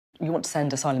you want to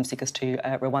send asylum seekers to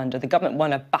Rwanda. The government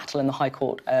won a battle in the High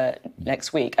Court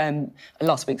last week.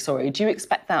 Do you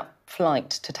expect that flight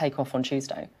to take off on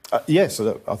Tuesday? Yes,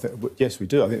 yes, we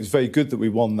do. I think it's very good that we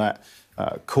won that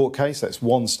court case. That's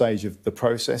one stage of the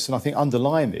process. And I think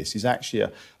underlying this is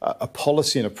actually a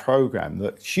policy and a programme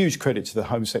that huge credit to the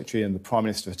Home Secretary and the Prime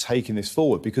Minister for taking this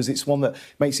forward, because it's one that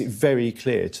makes it very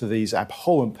clear to these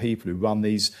abhorrent people who run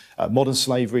these modern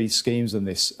slavery schemes and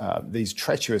these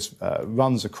treacherous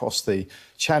runs across the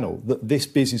channel that this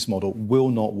business model will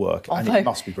not work, and it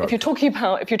must be broken. If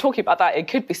you're talking about that, it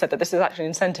could be said that this is actually an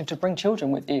incentive to bring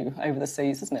children with you over the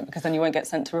seas, isn't it? Because then you won't get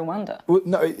sent to Rwanda. Well,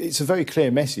 no, it's a very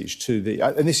clear message to the,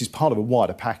 and this is part of a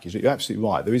wider package. You're absolutely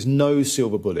right. There is no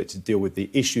silver bullet to deal with the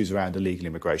issues around illegal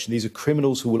immigration. These are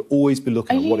criminals who will always be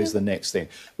looking at what is the next thing.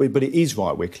 But it is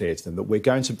right, we're clear to them that we're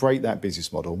going to break that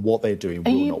business model, and what they're doing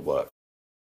will not work.